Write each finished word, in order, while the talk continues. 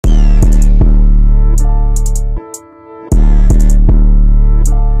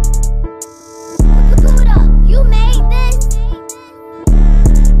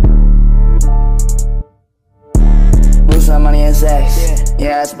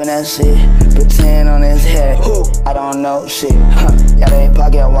poppin' that shit. Pretend on his head. I don't know shit. Yeah, they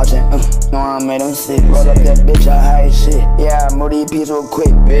pocket watching. No, I made them sick. Roll up that bitch, I hide shit. Yeah, I move these peas real quick,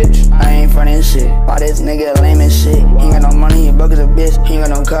 bitch. I ain't frontin' shit. All this nigga lame as shit. He ain't got no money, he broke as a bitch. He ain't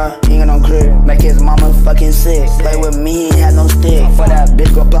got no car, he ain't got no crib. Make his mama fucking sick. Play with me, he ain't had no stick. For that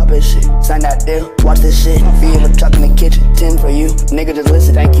bitch, go pop his shit. Sign that deal, watch this shit. Be able to truck in the kitchen. 10 for you, nigga, just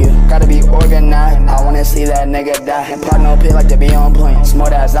listen, thank you. Gotta be organized, I wanna see that nigga die. And part no pay like to be on point.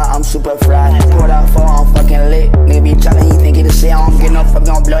 Smart ass out, I'm super fried. Poured out 4, I'm fucking lit. Nigga be chopping, he think he the shit. I don't get no fuck,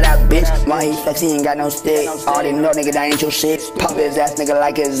 gon' blow that bitch. Why he flex, he ain't got no stick. Already know, nigga, that ain't your shit. Pop his ass, nigga,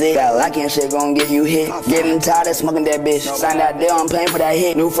 like a zit. That locking shit gon' get you hit. Getting tired of smoking that bitch. Sign that deal, I'm paying for that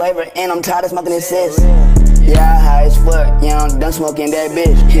hit. New flavor, and I'm tired of smoking this sis. Yeah, high as fuck, yeah, I'm done smoking that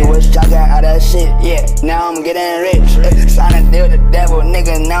bitch. He was chocolate out that shit, yeah, now I'm getting rich. Sign a deal with the devil,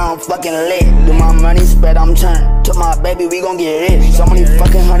 nigga, now I'm fucking lit. Do my money spread, I'm turned. Took my baby, we gon' get rich. So many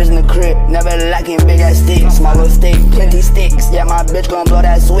fucking hundreds in the crib, never lacking big ass sticks. Small little stick, plenty sticks, yeah, my bitch gon' blow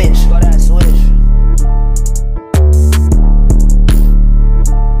that switch.